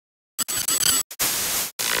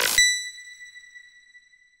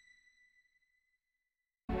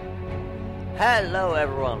Hello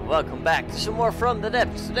everyone, welcome back to some more From the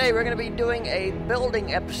Depths. Today we're going to be doing a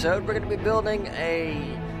building episode. We're going to be building a...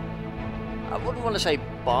 I wouldn't want to say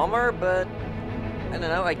bomber, but... I don't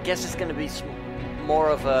know, I guess it's going to be more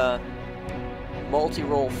of a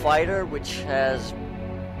multi-role fighter which has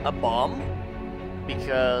a bomb.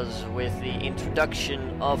 Because with the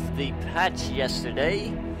introduction of the patch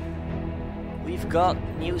yesterday, we've got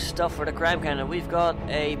new stuff for the CRAM cannon. We've got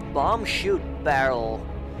a bomb chute barrel,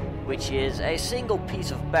 which is a single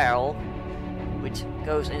piece of barrel which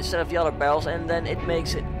goes instead of the other barrels, and then it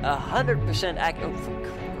makes it 100% accurate. Oh,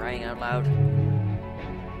 for crying out loud.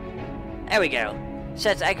 There we go.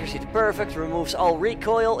 Sets accuracy to perfect, removes all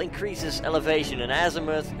recoil, increases elevation and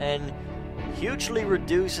azimuth, and hugely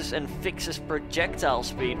reduces and fixes projectile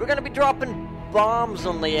speed. We're gonna be dropping bombs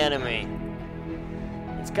on the enemy.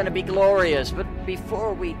 It's gonna be glorious, but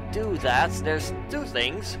before we do that, there's two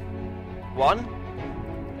things. One,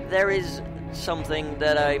 there is something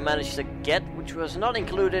that I managed to get, which was not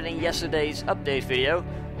included in yesterday's update video.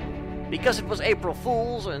 Because it was April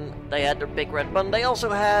Fools and they had their big red button, they also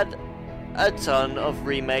had a ton of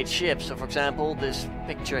remade ships. So for example, this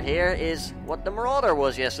picture here is what the Marauder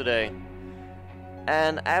was yesterday.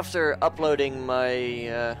 And after uploading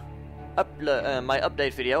my my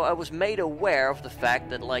update video, I was made aware of the fact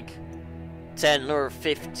that like 10 or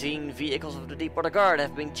 15 vehicles of the Deepwater Guard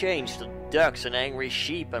have been changed to ducks and angry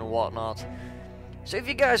sheep and whatnot. So if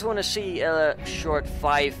you guys want to see a short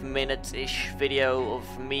 5-minute-ish video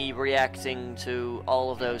of me reacting to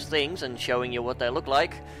all of those things and showing you what they look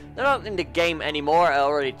like, they're not in the game anymore, I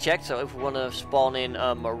already checked. So if we want to spawn in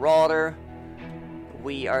a Marauder,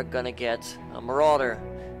 we are gonna get a Marauder.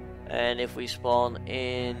 And if we spawn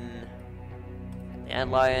in the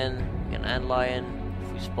Antlion, an Antlion.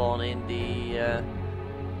 If we spawn in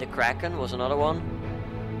the Kraken was another one.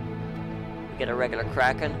 We get a regular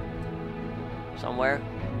Kraken somewhere.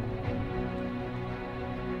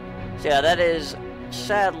 So yeah, that is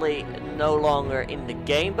sadly no longer in the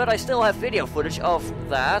game, but I still have video footage of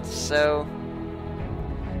that, so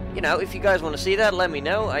you know, if you guys want to see that, let me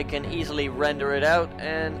know. I can easily render it out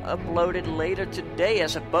and upload it later today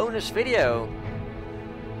as a bonus video.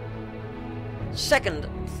 Second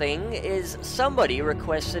thing is, somebody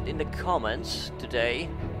requested in the comments today,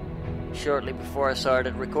 shortly before I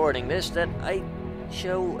started recording this, that I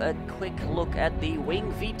show a quick look at the Wing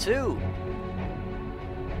V2.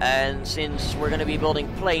 And since we're going to be building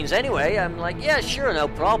planes anyway, I'm like, yeah, sure, no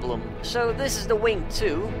problem. So this is the Wing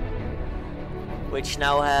 2, which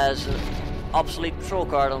now has an obsolete patrol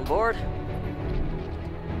card on board.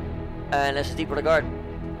 And as the Deepwater Guard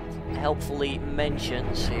helpfully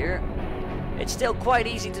mentions here, it's still quite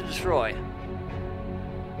easy to destroy.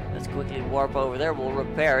 Let's quickly warp over there, we'll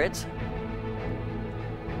repair it.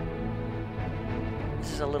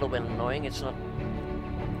 This is a little bit annoying, it's not...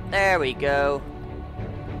 There we go.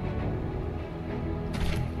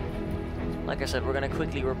 Like I said, we're going to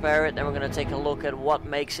quickly repair it, then we're going to take a look at what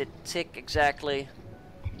makes it tick exactly.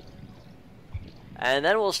 And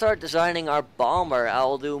then we'll start designing our bomber.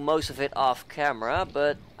 I'll do most of it off camera,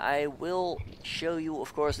 but I will show you,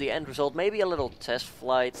 of course, the end result. Maybe a little test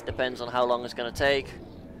flight, depends on how long it's going to take.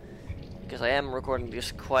 Because I am recording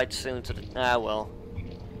this quite soon to the... well,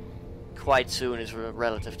 quite soon is a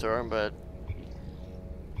relative term, but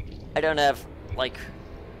I don't have, like,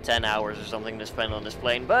 10 hours or something to spend on this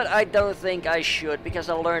plane, but I don't think I should, because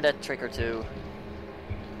I'll learn that trick or two.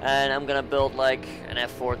 And I'm gonna build like an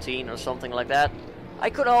F-14 or something like that. I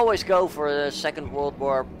could always go for a Second World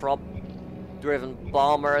War prop-driven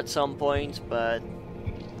bomber at some point, but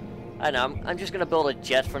I don't know, I'm just gonna build a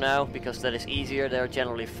jet for now, because that is easier, they're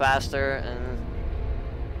generally faster, and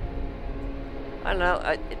I don't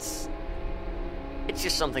know, it's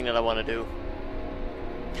just something that I want to do.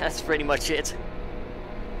 That's pretty much it.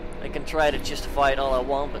 I can try to justify it all I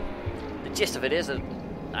want, but the gist of it is that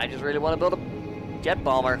I just really want to build a jet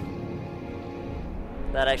bomber.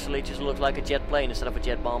 That actually just looks like a jet plane instead of a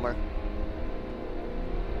jet bomber.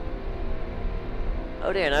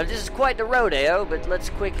 Oh dear, now this is quite the rodeo, but let's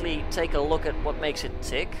quickly take a look at what makes it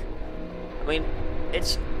tick. I mean,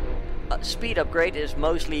 its speed upgrade is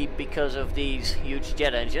mostly because of these huge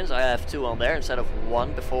jet engines. I have 2 on there instead of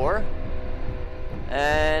 1 before.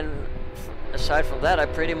 And aside from that, I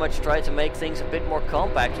pretty much try to make things a bit more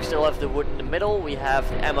compact. We still have the wood in the middle, we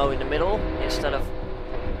have ammo in the middle, instead of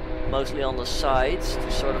mostly on the sides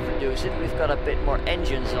to sort of reduce it. We've got a bit more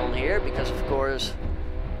engines on here, because of course,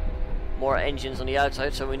 more engines on the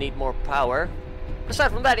outside, so we need more power.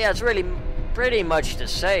 Aside from that, yeah, it's really pretty much the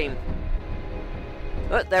same.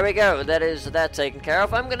 But there we go, that is that taken care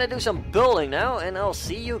of. I'm gonna do some building now, and I'll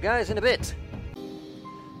see you guys in a bit.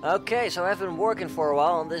 Okay, so I've been working for a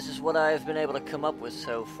while, and this is what I've been able to come up with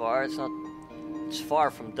so far. It's far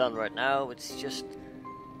from done right now. It's just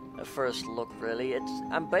a first look, really.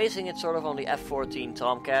 I'm basing it sort of on the F-14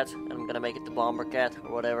 Tomcat, and I'm gonna make it the Bombercat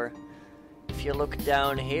or whatever. If you look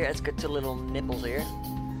down here, it's got two little nipples here,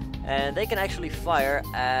 and they can actually fire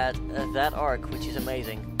at that arc, which is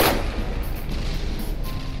amazing.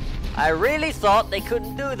 I really thought they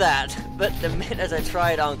couldn't do that, but the minute I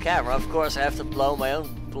try it on camera, of course I have to blow my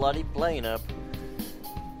own bloody plane up.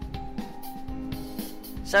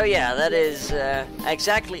 So yeah, that is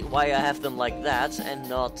exactly why I have them like that and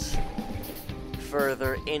not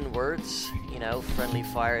further inwards. You know, friendly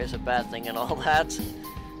fire is a bad thing and all that.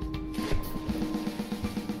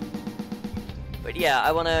 But yeah,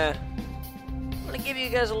 I wanna give you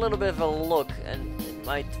guys a little bit of a look and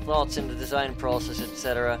my thoughts in the design process,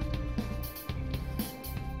 etc.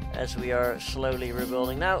 as we are slowly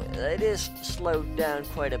rebuilding. Now, it is slowed down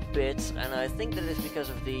quite a bit, and I think that is because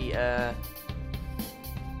of the, I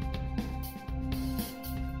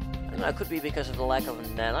don't know, it could be because of the lack of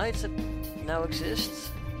nanites that now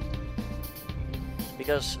exists.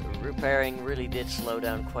 Because repairing really did slow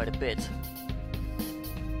down quite a bit.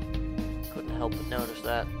 Couldn't help but notice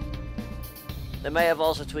that. They may have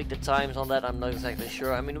also tweaked the times on that, I'm not exactly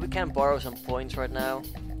sure. I mean, we can borrow some points right now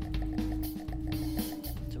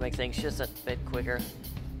make things just a bit quicker.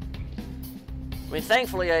 I mean,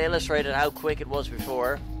 thankfully I illustrated how quick it was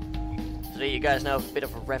before, so that you guys now have a bit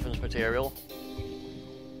of a reference material.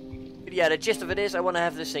 But yeah, the gist of it is I want to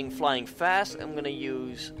have this thing flying fast. I'm going to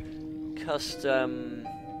use custom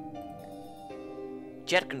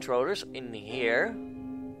jet controllers in here.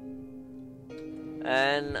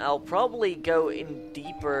 And I'll probably go in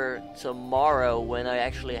deeper tomorrow when I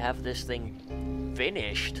actually have this thing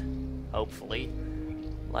finished, hopefully.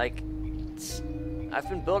 Like, I've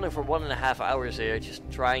been building for 1.5 hours here, just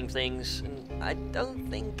trying things, and I don't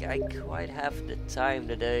think I quite have the time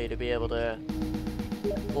today to be able to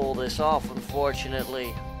pull this off,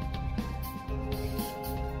 unfortunately.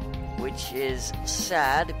 Which is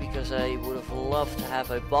sad, because I would have loved to have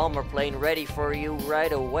a bomber plane ready for you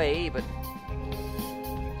right away, but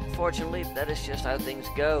unfortunately, that is just how things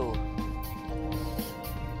go.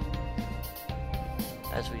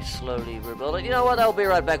 As we slowly rebuild it. You know what, I'll be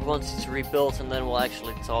right back once it's rebuilt, and then we'll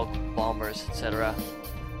actually talk bombers, etc.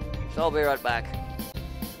 So I'll be right back.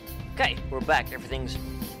 Okay, we're back. Everything's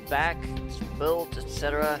back, it's built,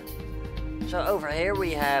 etc. So over here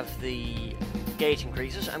we have the gauge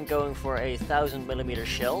increases. I'm going for a 1000mm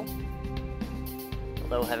shell.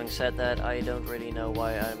 Although having said that, I don't really know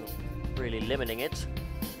why I'm really limiting it.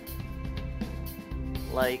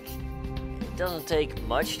 Like, it doesn't take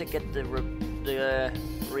much to get the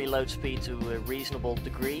reload speed to a reasonable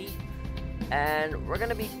degree, and we're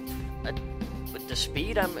gonna be with the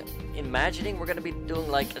speed I'm imagining, we're gonna be doing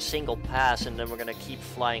like a single pass and then we're gonna keep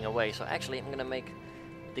flying away. So actually I'm gonna make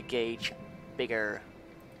the gauge bigger,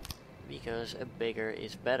 because a bigger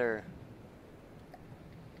is better,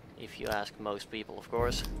 if you ask most people, of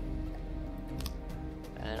course,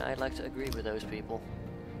 and I'd like to agree with those people.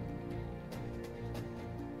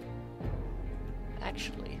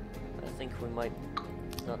 Actually, I think we might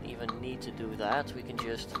not even need to do that. We can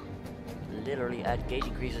just literally add gauge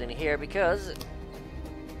increases in here, because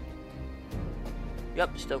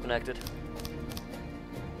yep, still connected.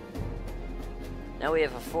 Now we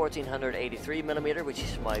have a 1483mm, which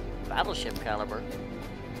is my battleship caliber.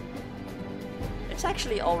 It's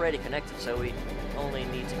actually already connected, so we only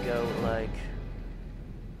need to go like,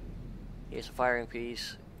 here's a firing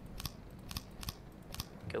piece.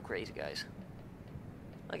 Go crazy, guys.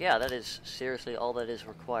 Like, yeah, that is seriously all that is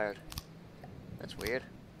required. That's weird.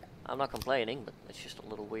 I'm not complaining, but it's just a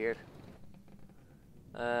little weird.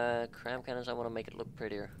 CRAM cannons, I want to make it look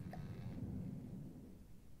prettier.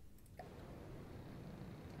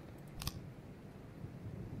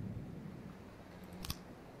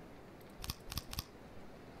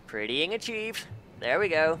 Prettying achieved. There we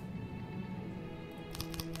go.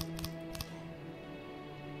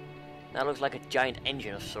 That looks like a giant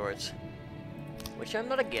engine of sorts. Which I'm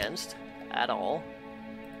not against, at all.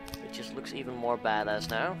 It just looks even more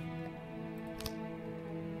badass now.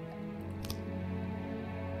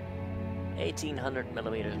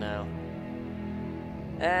 1800mm now.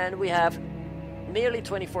 And we have nearly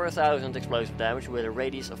 24,000 explosive damage with a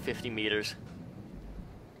radius of 50 meters.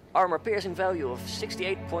 Armor piercing value of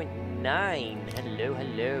 68.9. Hello,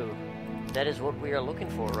 hello. That is what we are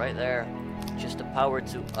looking for right there. Just the power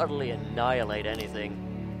to utterly annihilate anything.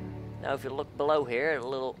 Now if you look below here,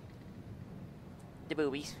 the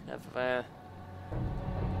boobies have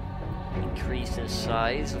increased in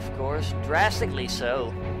size, of course. Drastically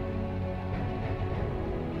so.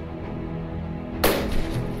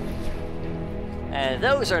 And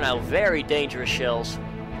those are now very dangerous shells.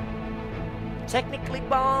 Technically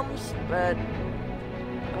bombs, but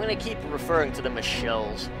I'm gonna keep referring to them as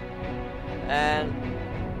shells. And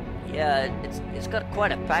yeah, it's got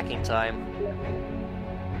quite a packing time.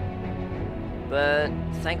 But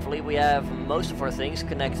thankfully we have most of our things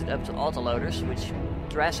connected up to autoloaders, which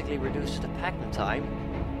drastically reduces the packing time.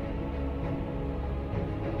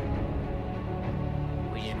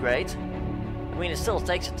 Which is great. I mean, it still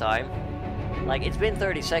takes a time. Like, it's been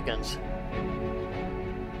 30 seconds.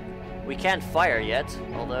 We can't fire yet,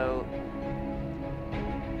 although...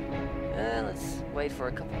 let's wait for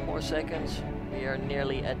a couple more seconds. We are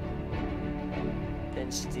nearly at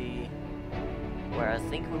density where I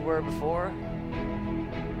think we were before.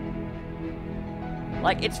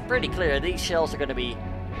 Like, it's pretty clear these shells are going to be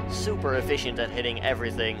super efficient at hitting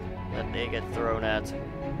everything that they get thrown at.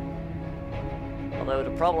 Although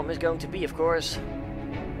the problem is going to be, of course,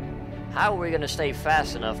 how are we going to stay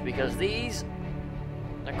fast enough? Because these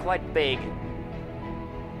are quite big.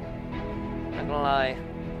 Not gonna lie,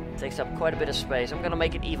 it takes up quite a bit of space. I'm gonna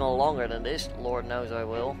make it even longer than this. Lord knows I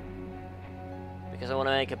will. Because I want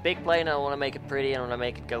to make a big plane, I want to make it pretty, and I want to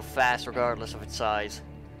make it go fast regardless of its size.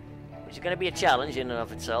 Which is going to be a challenge in and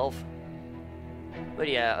of itself. But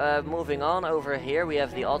yeah, moving on over here, we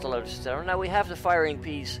have the autoloader system. Now we have the firing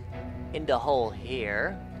piece in the hole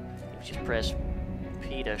here. You just press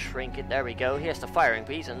P to shrink it. There we go. Here's the firing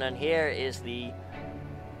piece, and then here is the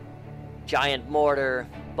giant mortar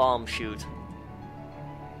bomb chute.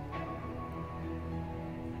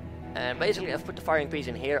 And basically I've put the firing piece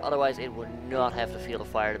in here, otherwise it would not have the field of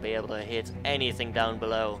fire to be able to hit anything down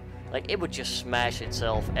below. Like, it would just smash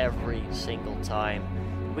itself every single time.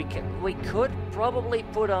 We could probably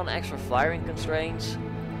put on extra firing constraints,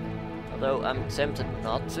 although I'm tempted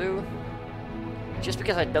not to. Just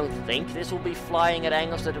because I don't think this will be flying at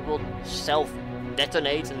angles that it will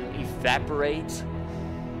self-detonate and evaporate.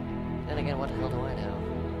 Then again, what the hell do I know?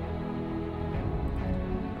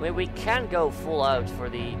 I mean, we can go full out for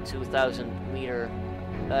the 2,000 meter,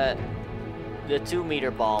 the 2 meter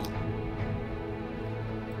bomb.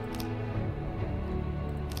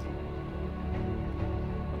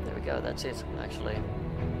 There we go, that's it, actually.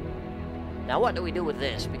 Now what do we do with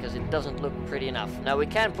this? Because it doesn't look pretty enough. Now we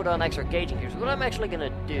can put on extra gauging here. So what I'm actually gonna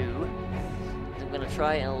do is I'm gonna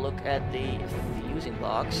try and look at the fusing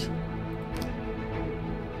box.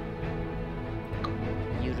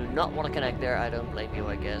 You do not want to connect there, I don't blame you,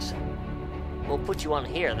 I guess. We'll put you on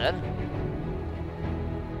here then.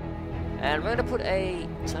 And we're gonna put a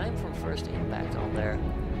time from first impact on there.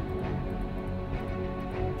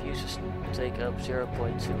 Fuses take up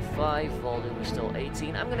 0.25, volume is still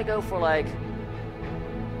 18. I'm gonna go for like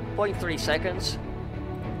 0.3 seconds.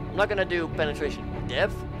 I'm not gonna do penetration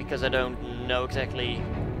depth because I don't know exactly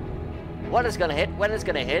what it's gonna hit, when it's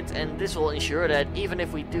gonna hit, and this will ensure that even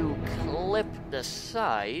if we do clip the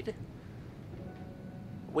side,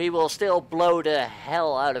 we will still blow the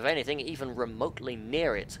hell out of anything even remotely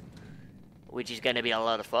near it, which is gonna be a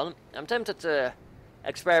lot of fun. I'm tempted to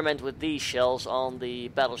experiment with these shells on the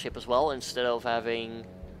battleship as well, instead of having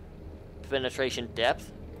penetration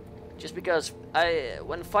depth. Just because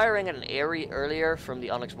when firing at an Aerie earlier from the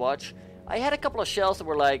Onyx Watch, I had a couple of shells that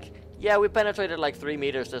were like, yeah, we penetrated like 3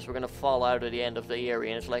 meters, thus we're gonna fall out at the end of the Aerie,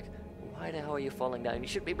 and it's like, why the hell are you falling down? You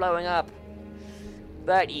should be blowing up.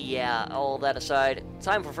 But yeah, all that aside,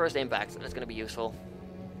 time for first impact. That's gonna be useful.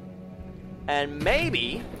 And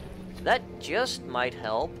maybe that just might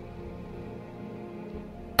help.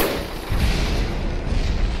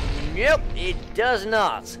 Yep, it does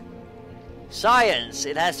not. Science,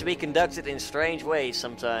 it has to be conducted in strange ways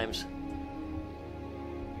sometimes.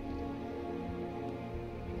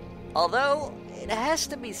 Although, it has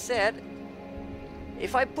to be said,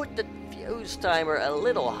 if I put the fuse timer a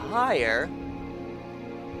little higher,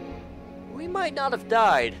 we might not have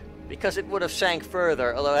died, because it would have sank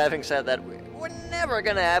further. Although having said that, we're never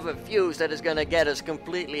gonna have a fuse that is gonna get us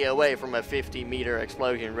completely away from a 50-meter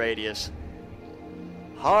explosion radius.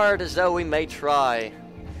 Hard as though we may try.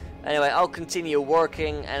 Anyway, I'll continue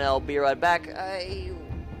working and I'll be right back. I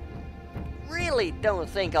really don't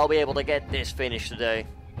think I'll be able to get this finished today.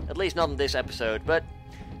 At least not in this episode, but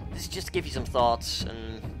this is just to give you some thoughts.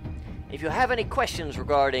 And if you have any questions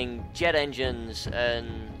regarding jet engines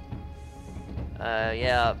and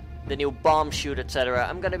yeah, the new bomb chute, etc.,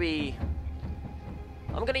 I'm gonna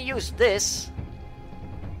use this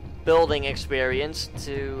building experience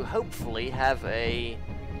to hopefully have a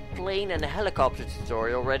plane and helicopter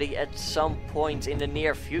tutorial ready at some point in the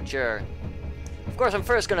near future. Of course, I'm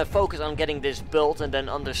first gonna focus on getting this built and then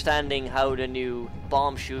understanding how the new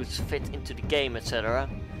bomb chutes fit into the game, etc.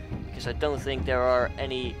 Because I don't think there are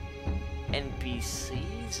any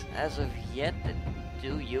NPCs as of yet that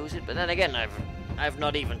do use it. But then again, I've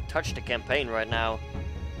not even touched the campaign right now,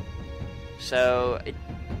 so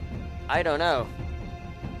I don't know.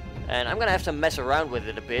 And I'm gonna have to mess around with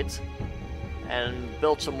it a bit and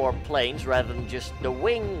build some more planes rather than just the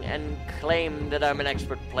wing and claim that I'm an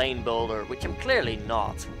expert plane builder, which I'm clearly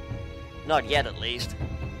not. Not yet, at least.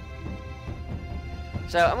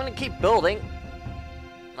 So I'm gonna keep building.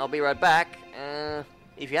 I'll be right back.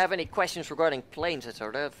 If you have any questions regarding planes,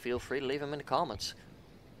 etc., feel free to leave them in the comments.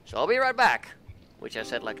 So I'll be right back, which I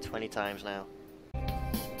said like 20 times now.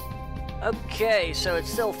 Okay, so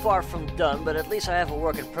it's still far from done, but at least I have a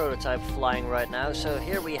working prototype flying right now. So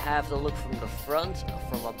here we have the look from the front,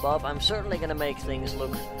 from above. I'm certainly going to make things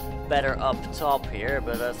look better up top here,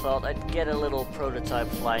 but I thought I'd get a little prototype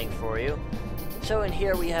flying for you. So in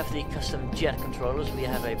here we have the custom jet controllers. We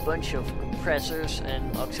have a bunch of compressors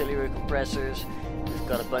and auxiliary compressors. We've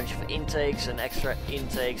got a bunch of intakes and extra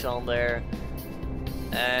intakes on there.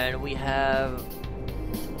 And we have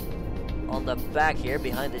on the back here,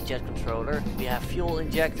 behind the jet controller, we have fuel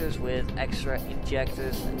injectors with extra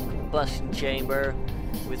injectors and combustion chamber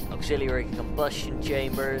with auxiliary combustion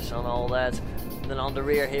chambers and all that. And then on the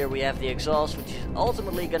rear here we have the exhaust, which is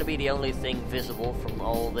ultimately going to be the only thing visible from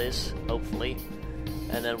all this, hopefully.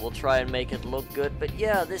 And then we'll try and make it look good. But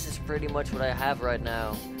yeah, this is pretty much what I have right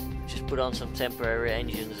now. Just put on some temporary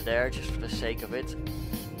engines there, just for the sake of it.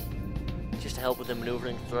 Just to help with the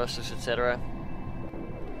maneuvering thrusters, etc.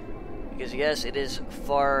 Because yes, it is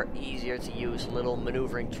far easier to use little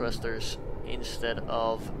maneuvering thrusters instead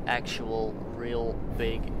of actual real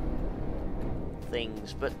big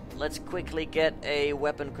things. But let's quickly get a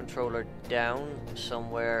weapon controller down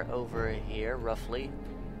somewhere over here, roughly.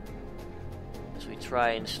 As we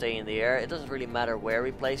try and stay in the air. It doesn't really matter where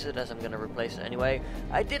we place it, as I'm going to replace it anyway.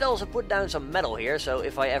 I did also put down some metal here, so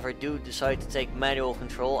if I ever do decide to take manual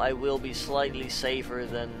control, I will be slightly safer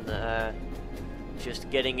than just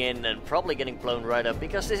getting in and probably getting blown right up,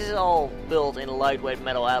 because this is all built in lightweight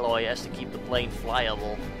metal alloy as to keep the plane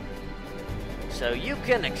flyable. So you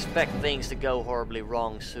can expect things to go horribly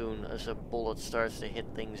wrong soon as a bullet starts to hit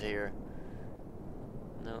things here.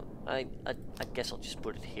 No, I guess I'll just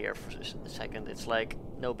put it here for a second. It's like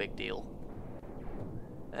no big deal.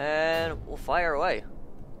 And we'll fire away.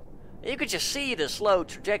 You could just see the slow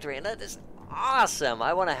trajectory, and that is awesome.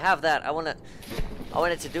 I want to have that. I want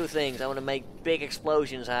it to do things. I want to make big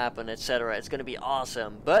explosions happen, etc. It's going to be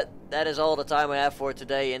awesome. But that is all the time I have for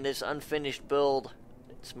today in this unfinished build.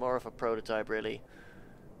 It's more of a prototype, really.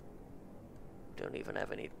 Don't even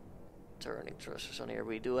have any turning thrusters on here.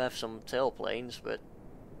 We do have some tailplanes, but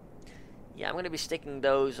yeah, I'm going to be sticking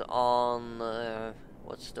those on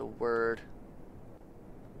what's the word?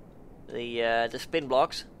 The spin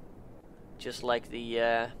blocks, just like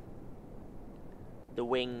the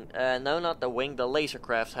wing, no, not the wing, the laser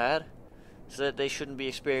craft had, so that they shouldn't be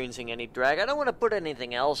experiencing any drag. I don't want to put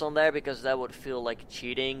anything else on there because that would feel like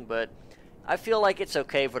cheating, but I feel like it's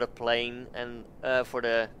okay for the plane and for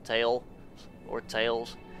the tail, or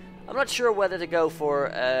tails. I'm not sure whether to go for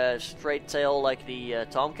a straight tail like the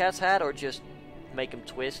Tomcats had, or just make them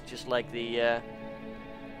twist, just like the,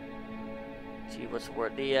 gee, what's the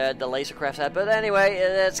word? The laser craft had. But anyway,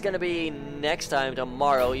 that's gonna be next time,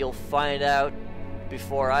 tomorrow. You'll find out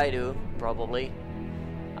before I do, probably.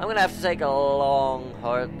 I'm gonna have to take a long,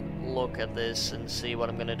 hard look at this and see what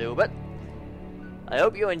I'm gonna do. But I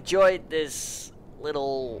hope you enjoyed this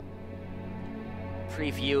little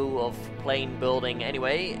preview of plane building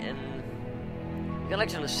anyway, and you can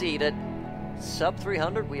actually see that sub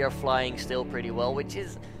 300 we are flying still pretty well, which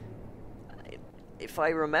is, if I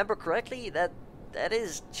remember correctly, that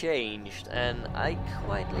is changed, and I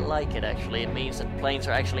quite like it actually. It means that planes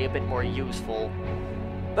are actually a bit more useful.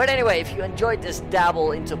 But anyway, if you enjoyed this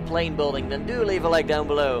dabble into plane building, then do leave a like down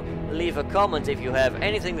below, leave a comment if you have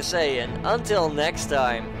anything to say, and until next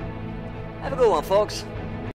time, have a good one, folks.